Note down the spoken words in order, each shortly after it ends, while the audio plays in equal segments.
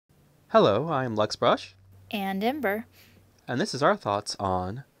Hello, I'm Luxbrush, And Ember. and this is our thoughts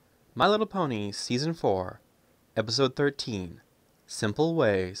on My Little Pony Season 4, Episode 13, Simple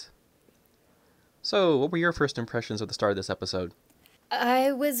Ways. So, what were your first impressions of the start of this episode?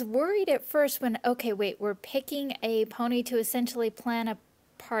 I was worried at first when, okay, wait, we're picking a pony to essentially plan a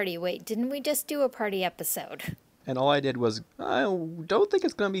party. Wait, didn't we just do a party episode? And all I did was, I don't think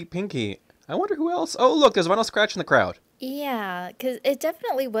it's going to be Pinky. I wonder who else. Oh, look, there's Vinyl Scratch in the crowd. Yeah, because it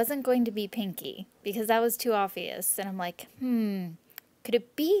definitely wasn't going to be Pinky, because that was too obvious. And I'm like, could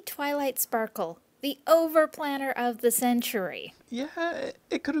it be Twilight Sparkle, the overplanner of the century? Yeah,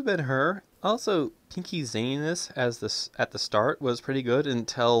 it could have been her. Also, Pinky's zaniness at the start was pretty good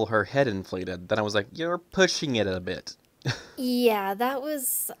until her head inflated. Then I was like, you're pushing it a bit. Yeah, that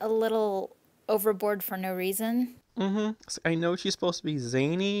was a little overboard for no reason. I know she's supposed to be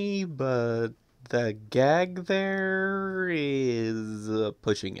zany, but the gag there is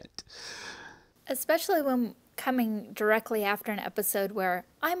pushing it. Especially when coming directly after an episode where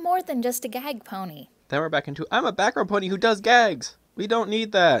I'm more than just a gag pony. Then we're back into I'm a background pony who does gags. We don't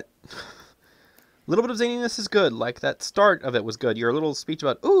need that. A little bit of zaniness is good. Like that start of it was good. Your little speech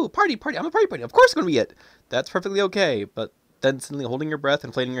about, ooh, party, party, I'm a party pony. Of course it's going to be it. That's perfectly okay. But then suddenly holding your breath,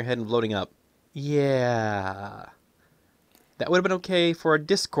 inflating your head, and floating up. Yeah. That would have been okay for a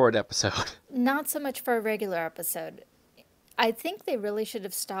Discord episode. Not so much for a regular episode. I think they really should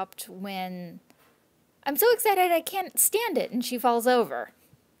have stopped when I'm so excited I can't stand it and she falls over.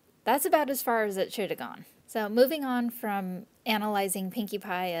 That's about as far as it should have gone. So moving on from analyzing Pinkie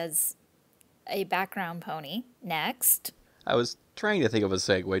Pie as a background pony, next. I was trying to think of a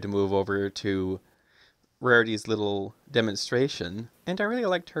segue to move over to Rarity's little demonstration, and I really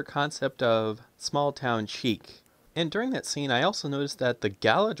liked her concept of small town chic. And during that scene, I also noticed that the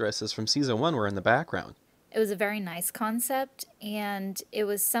gala dresses from season 1 were in the background. It was a very nice concept, and it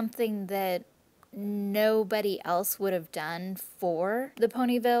was something that nobody else would have done for the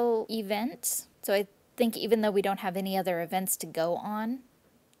Ponyville event. So I think even though we don't have any other events to go on,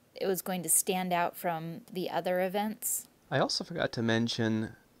 it was going to stand out from the other events. I also forgot to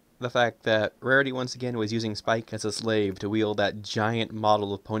mention the fact that Rarity once again was using Spike as a slave to wield that giant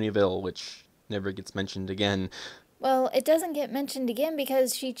model of Ponyville, which never gets mentioned again. Well, it doesn't get mentioned again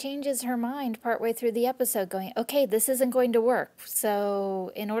because she changes her mind partway through the episode going, okay, this isn't going to work.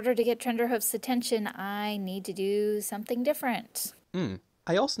 So in order to get Trenderhoof's attention, I need to do something different.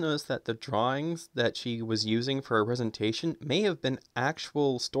 I also noticed that the drawings that she was using for her presentation may have been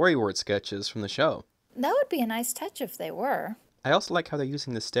actual storyboard sketches from the show. That would be a nice touch if they were. I also like how they're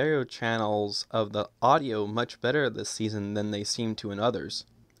using the stereo channels of the audio much better this season than they seem to in others.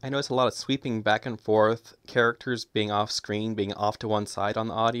 I noticed a lot of sweeping back and forth, characters being off screen, being off to one side on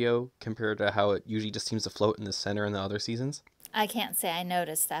the audio, compared to how it usually just seems to float in the center in the other seasons. I can't say I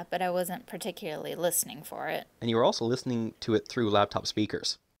noticed that, but I wasn't particularly listening for it. And you were also listening to it through laptop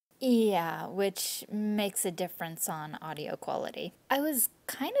speakers. Yeah, which makes a difference on audio quality. I was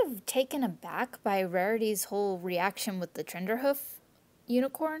kind of taken aback by Rarity's whole reaction with the Trenderhoof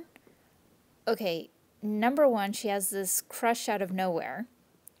unicorn. Okay, number one, she has this crush out of nowhere.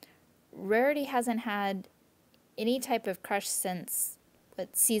 Rarity hasn't had any type of crush since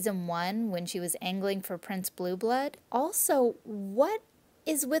season 1 when she was angling for Prince Blueblood. Also, what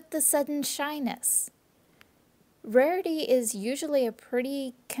is with the sudden shyness? Rarity is usually a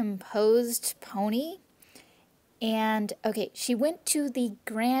pretty composed pony. And, okay, she went to the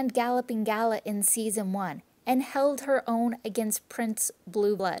Grand Galloping Gala in season 1 and held her own against Prince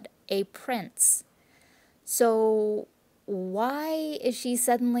Blueblood, a prince. So why is she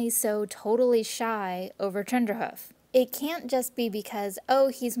suddenly so totally shy over Trenderhoof? It can't just be because, oh,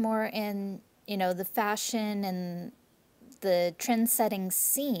 he's more in, the fashion and the trend-setting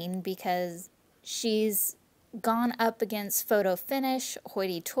scene, because she's gone up against Photo Finish,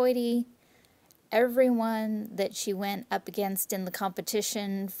 Hoity Toity, everyone that she went up against in the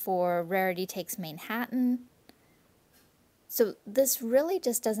competition for Rarity Takes Manhattan. So this really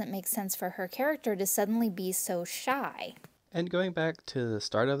just doesn't make sense for her character to suddenly be so shy. And going back to the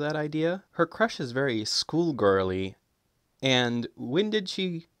start of that idea, her crush is very schoolgirly. And when did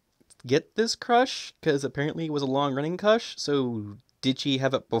she get this crush? Because apparently it was a long-running crush, so did she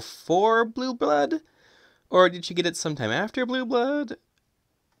have it before Blue Blood? Or did she get it sometime after Blue Blood?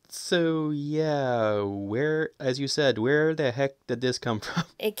 So, yeah, as you said, where the heck did this come from?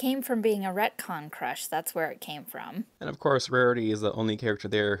 It came from being a retcon crush. That's where it came from. And of course, Rarity is the only character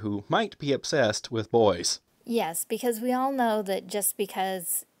there who might be obsessed with boys. Yes, because we all know that just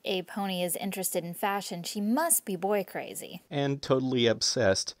because a pony is interested in fashion, she must be boy crazy. And totally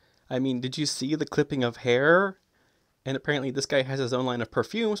obsessed. I mean, did you see the clipping of hair? And apparently this guy has his own line of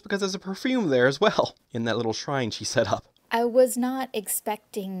perfumes because there's a perfume there as well in that little shrine she set up. I was not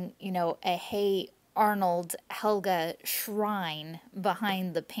expecting, a Hey Arnold Helga shrine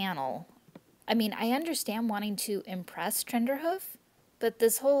behind the panel. I mean, I understand wanting to impress Trenderhoof, but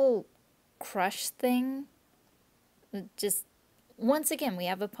this whole crush thing, just, once again, we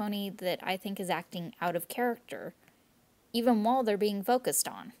have a pony that I think is acting out of character, even while they're being focused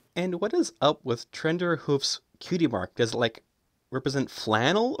on. And what is up with Trenderhoof's cutie mark? Does it, like, represent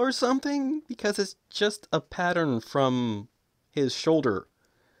flannel or something? Because it's just a pattern from his shoulder.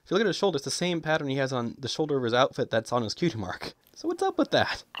 If you look at his shoulder, it's the same pattern he has on the shoulder of his outfit that's on his cutie mark. So what's up with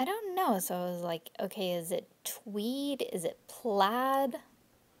that? I don't know. So I was like, okay, is it tweed? Is it plaid?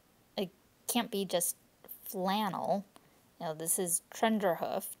 It can't be just flannel. This is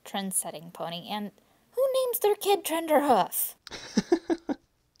Trenderhoof, trend-setting pony, and who names their kid Trenderhoof?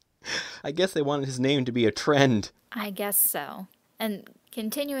 I guess they wanted his name to be a trend. I guess so. And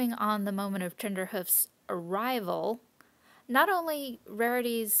continuing on the moment of Trenderhoof's arrival, not only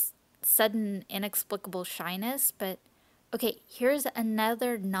Rarity's sudden inexplicable shyness, but okay, here's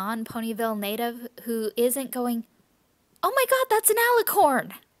another non-Ponyville native who isn't going, oh my god, that's an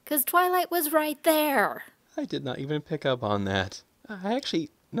alicorn! Because Twilight was right there. I did not even pick up on that. I actually,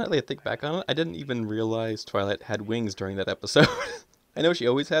 now that I think back on it, I didn't even realize Twilight had wings during that episode. I know she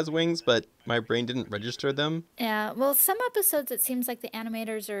always has wings, but my brain didn't register them. Yeah, well, some episodes it seems like the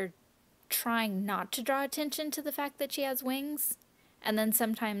animators are trying not to draw attention to the fact that she has wings, and then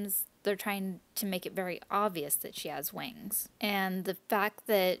sometimes they're trying to make it very obvious that she has wings. And the fact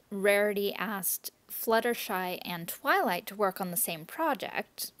that Rarity asked Fluttershy and Twilight to work on the same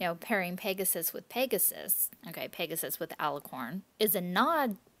project, pairing Pegasus with Pegasus, okay, Pegasus with Alicorn, is a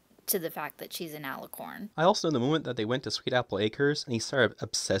nod to the fact that she's an alicorn. I also know the moment that they went to Sweet Apple Acres and he started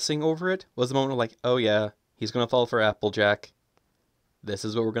obsessing over it was the moment of like, oh yeah, he's gonna fall for Applejack. This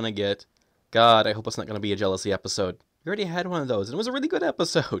is what we're gonna get. God, I hope it's not gonna be a jealousy episode. We already had one of those and it was a really good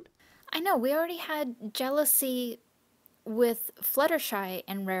episode. I know, we already had jealousy with Fluttershy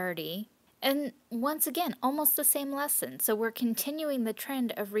and Rarity. And once again, almost the same lesson. So we're continuing the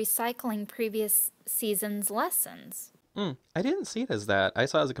trend of recycling previous season's lessons. I didn't see it as that. I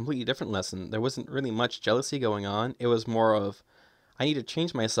saw it as a completely different lesson. There wasn't really much jealousy going on. It was more of, I need to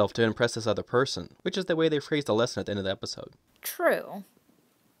change myself to impress this other person, which is the way they phrased the lesson at the end of the episode. True.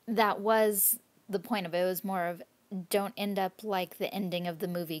 That was the point of it. It was more of, don't end up like the ending of the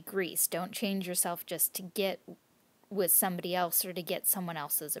movie Grease. Don't change yourself just to get with somebody else or to get someone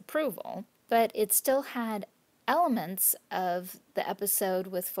else's approval. But it still had elements of the episode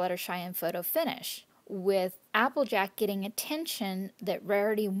with Fluttershy and Photo Finish, with Applejack getting attention that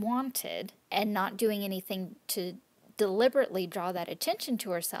Rarity wanted and not doing anything to deliberately draw that attention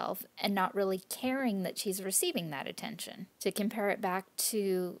to herself and not really caring that she's receiving that attention. To compare it back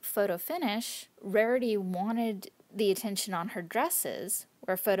to Photo Finish, Rarity wanted the attention on her dresses,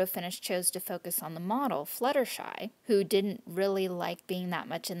 where Photo Finish chose to focus on the model, Fluttershy, who didn't really like being that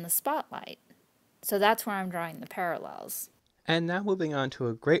much in the spotlight. So that's where I'm drawing the parallels. And now moving on to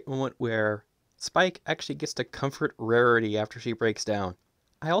a great moment where Spike actually gets to comfort Rarity after she breaks down.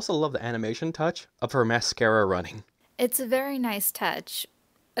 I also love the animation touch of her mascara running. It's a very nice touch,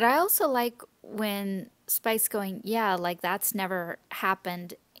 but I also like when Spike's going, yeah, like that's never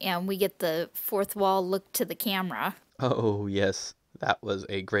happened, and we get the fourth wall look to the camera. Oh, yes. That was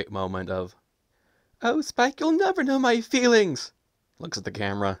a great moment of, oh, Spike, you'll never know my feelings. Looks at the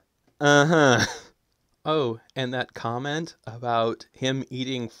camera. Uh-huh. Oh, and that comment about him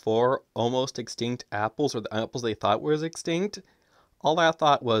eating 4 almost extinct apples, or the apples they thought was extinct, all I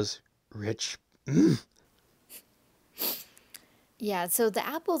thought was, rich. Yeah, so the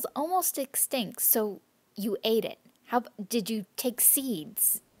apple's almost extinct, so you ate it. How did you take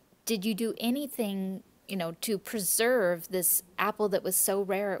seeds? Did you do anything, to preserve this apple that was so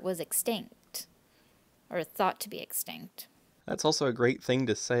rare it was extinct? Or thought to be extinct? That's also a great thing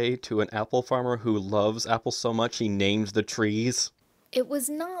to say to an apple farmer who loves apples so much he names the trees. It was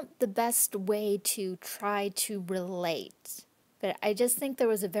not the best way to try to relate, but I just think there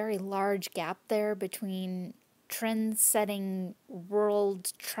was a very large gap there between trend-setting,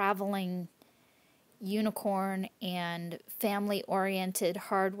 world-traveling unicorn and family-oriented,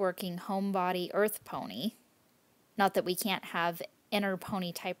 hard-working, homebody earth pony. Not that we can't have inner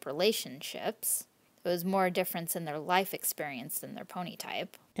pony-type relationships. It was more a difference in their life experience than their pony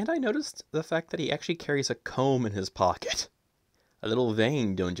type. And I noticed the fact that he actually carries a comb in his pocket. A little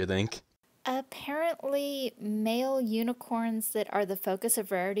vain, don't you think? Apparently, male unicorns that are the focus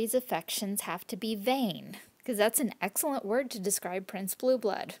of Rarity's affections have to be vain. Because that's an excellent word to describe Prince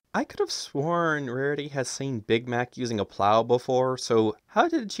Blueblood. I could have sworn Rarity has seen Big Mac using a plow before, so how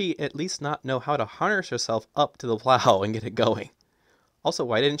did she at least not know how to harness herself up to the plow and get it going? Also,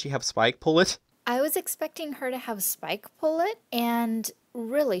 why didn't she have Spike pull it? I was expecting her to have Spike pull it, and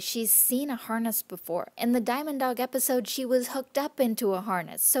really, she's seen a harness before. In the Diamond Dog episode, she was hooked up into a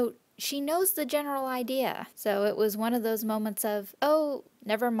harness, so she knows the general idea. So it was one of those moments of, oh,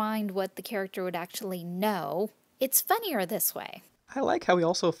 never mind what the character would actually know. It's funnier this way. I like how we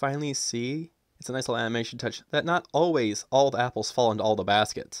also finally see, it's a nice little animation touch, that not always all the apples fall into all the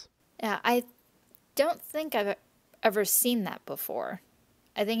baskets. Yeah, I don't think I've ever seen that before.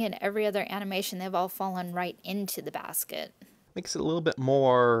 I think in every other animation, they've all fallen right into the basket. Makes it a little bit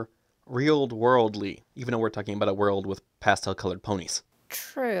more real worldly, even though we're talking about a world with pastel colored ponies.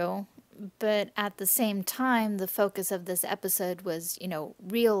 True, but at the same time, the focus of this episode was,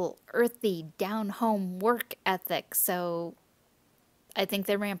 real earthy, down-home work ethic, so I think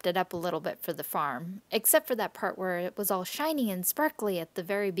they ramped it up a little bit for the farm, except for that part where it was all shiny and sparkly at the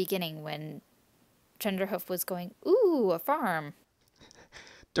very beginning when Tenderhoof was going, ooh, a farm.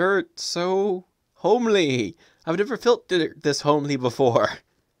 Dirt so homely. I've never felt dirt this homely before.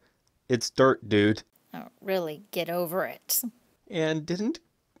 It's dirt, dude. Oh, really, get over it. And didn't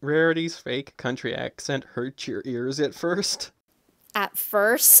Rarity's fake country accent hurt your ears at first? At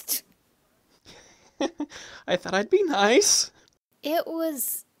first, I thought I'd be nice. it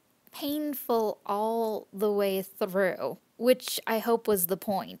was painful all the way through, which I hope was the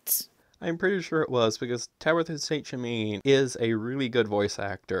point. I'm pretty sure it was, because Tabitha St. Germain is a really good voice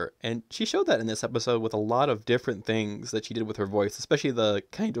actor, and she showed that in this episode with a lot of different things that she did with her voice, especially the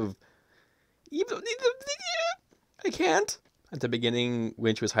kind of... I can't. At the beginning,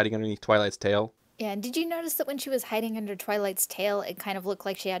 when she was hiding underneath Twilight's tail. Yeah, and did you notice that when she was hiding under Twilight's tail, it kind of looked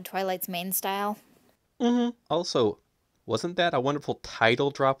like she had Twilight's mane style? Mm-hmm. Also, wasn't that a wonderful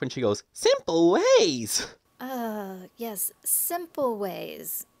title drop when she goes, "Simple ways"? Yes, simple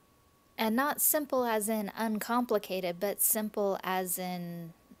ways. And not simple as in uncomplicated, but simple as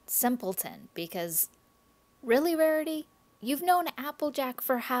in simpleton. Because, really, Rarity? You've known Applejack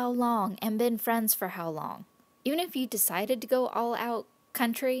for how long and been friends for how long? Even if you decided to go all out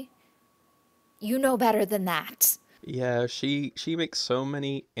country, you know better than that. Yeah, she makes so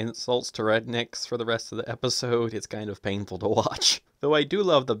many insults to rednecks for the rest of the episode, it's kind of painful to watch. Though I do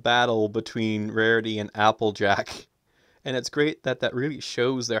love the battle between Rarity and Applejack. And it's great that that really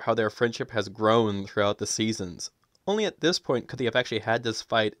shows how their friendship has grown throughout the seasons. Only at this point could they have actually had this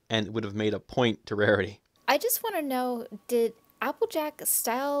fight and it would have made a point to Rarity. I just want to know, did Applejack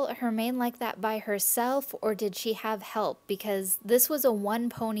style her mane like that by herself, or did she have help? Because this was a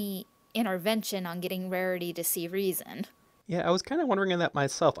one-pony intervention on getting Rarity to see reason. Yeah, I was kind of wondering that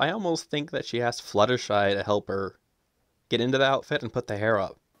myself. I almost think that she asked Fluttershy to help her get into the outfit and put the hair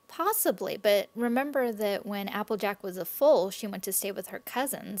up. Possibly, but remember that when Applejack was a foal, she went to stay with her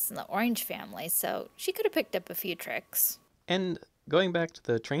cousins in the Orange family, so she could have picked up a few tricks. And going back to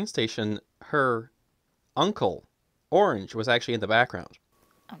the train station, her uncle, Orange, was actually in the background.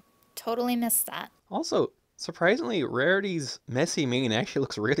 Oh, totally missed that. Also, surprisingly, Rarity's messy mane actually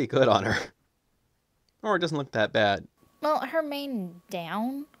looks really good on her. Or it doesn't look that bad. Well, her mane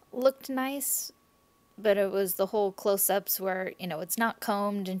down looked nice, but it was the whole close-ups where, it's not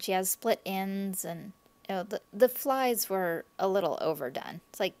combed and she has split ends and, the flies were a little overdone.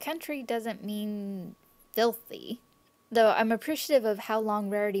 It's like country doesn't mean filthy. Though I'm appreciative of how long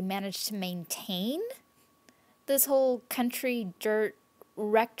Rarity managed to maintain this whole country dirt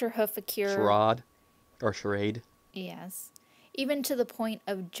rector-hoofacure. Charade. Or charade. Yes. Even to the point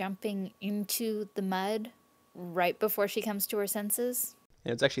of jumping into the mud right before she comes to her senses.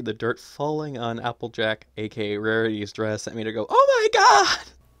 And it's actually the dirt falling on Applejack, aka Rarity's dress, that made her go, "Oh my god!"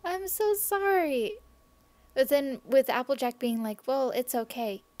 I'm so sorry. But then with Applejack being like, well, it's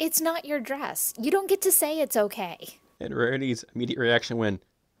okay. It's not your dress. You don't get to say it's okay. And Rarity's immediate reaction when,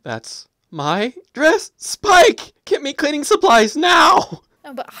 "That's my dress? Spike! Get me cleaning supplies now!"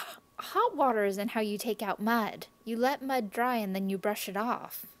 No, but hot water isn't how you take out mud. You let mud dry and then you brush it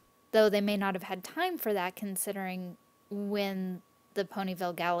off. Though they may not have had time for that considering when the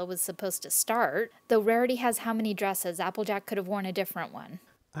Ponyville Gala was supposed to start. Though Rarity has how many dresses? Applejack could have worn a different one.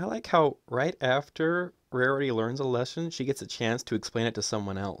 I like how right after Rarity learns a lesson, she gets a chance to explain it to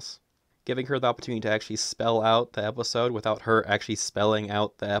someone else, giving her the opportunity to actually spell out the episode without her actually spelling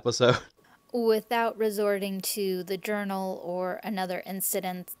out the episode. Without resorting to the journal or another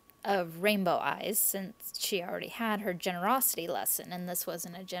incident of rainbow eyes, since she already had her generosity lesson, and this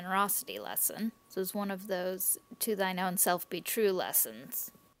wasn't a generosity lesson. This was one of those to thine own self be true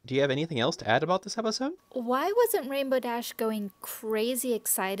lessons. Do you have anything else to add about this episode? Why wasn't Rainbow Dash going crazy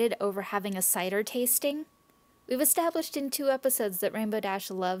excited over having a cider tasting? We've established in 2 episodes that Rainbow Dash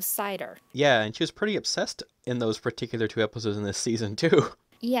loves cider. Yeah, and she was pretty obsessed in those particular 2 episodes in this season, too.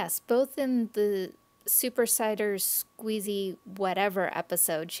 Yes, both in the Super Cider Squeezy Whatever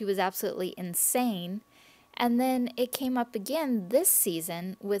episode, she was absolutely insane. And then it came up again this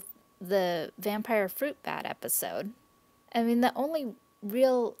season with the Vampire Fruit Bat episode. I mean, the only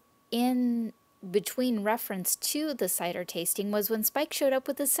real in-between reference to the cider tasting was when Spike showed up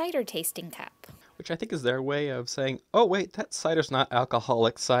with his cider tasting cup. Which I think is their way of saying, oh wait, that cider's not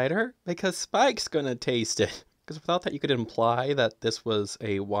alcoholic cider, because Spike's gonna taste it. Because without that, you could imply that this was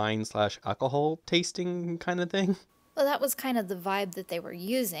a wine/alcohol tasting kind of thing. Well, that was kind of the vibe that they were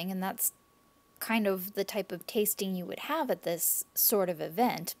using, and that's kind of the type of tasting you would have at this sort of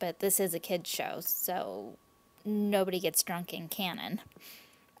event, but this is a kid's show, so nobody gets drunk in canon.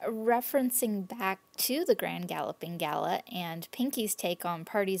 Referencing back to the Grand Galloping Gala and Pinky's take on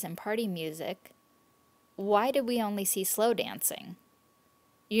parties and party music, why did we only see slow dancing?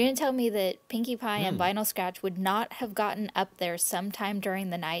 You're going to tell me that Pinkie Pie and Vinyl Scratch would not have gotten up there sometime during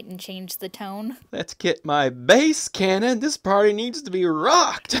the night and changed the tone? Let's get my bass cannon. This party needs to be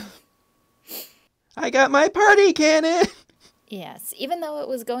rocked. I got my party cannon. Yes, even though it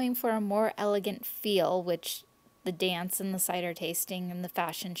was going for a more elegant feel, which the dance and the cider tasting and the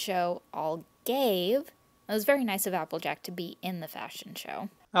fashion show all gave, it was very nice of Applejack to be in the fashion show.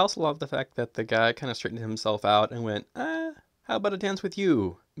 I also love the fact that the guy kind of straightened himself out and went, how about a dance with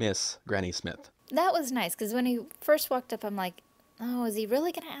you, Miss Granny Smith? That was nice, because when he first walked up, I'm like, oh, is he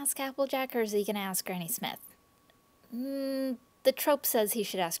really going to ask Applejack, or is he going to ask Granny Smith? The trope says he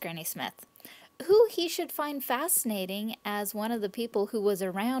should ask Granny Smith, who he should find fascinating as one of the people who was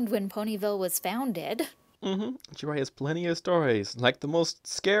around when Ponyville was founded. She has plenty of stories, like the most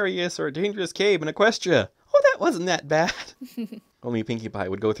scariest or dangerous cave in Equestria. Oh, that wasn't that bad. Only Pinkie Pie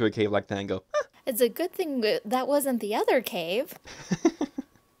would go through a cave like that and go, It's a good thing that wasn't the other cave.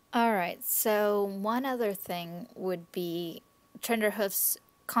 Alright, so one other thing would be Trenderhoof's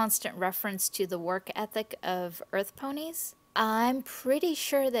constant reference to the work ethic of Earth ponies. I'm pretty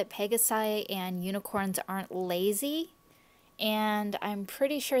sure that Pegasi and unicorns aren't lazy, and I'm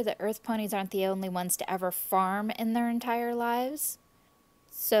pretty sure that Earth ponies aren't the only ones to ever farm in their entire lives.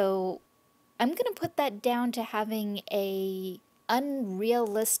 So I'm going to put that down to having a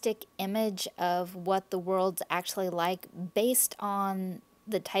unrealistic image of what the world's actually like based on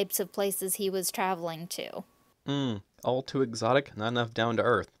the types of places he was traveling to. All too exotic, not enough down to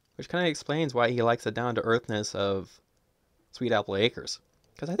earth. Which kind of explains why he likes the down to earthness of Sweet Apple Acres.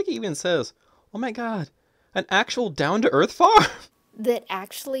 Because I think he even says, oh my god, an actual down to earth farm? That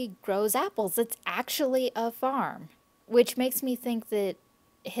actually grows apples. It's actually a farm. Which makes me think that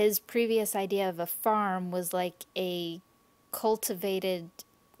his previous idea of a farm was like a cultivated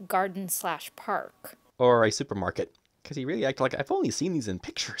garden/park. Or a supermarket. Because he really acted like, I've only seen these in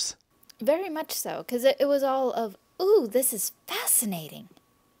pictures. Very much so, because it was all of, ooh, this is fascinating.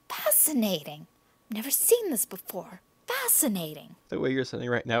 Fascinating. Never seen this before. Fascinating. The way you're sitting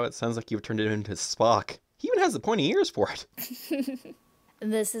right now, it sounds like you've turned it into Spock. He even has the pointy ears for it.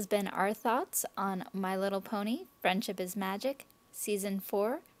 This has been our thoughts on My Little Pony, Friendship is Magic, Season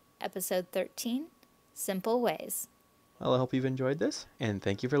 4, Episode 13, Simple Ways. Well, I hope you've enjoyed this, and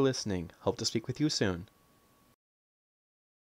thank you for listening. Hope to speak with you soon.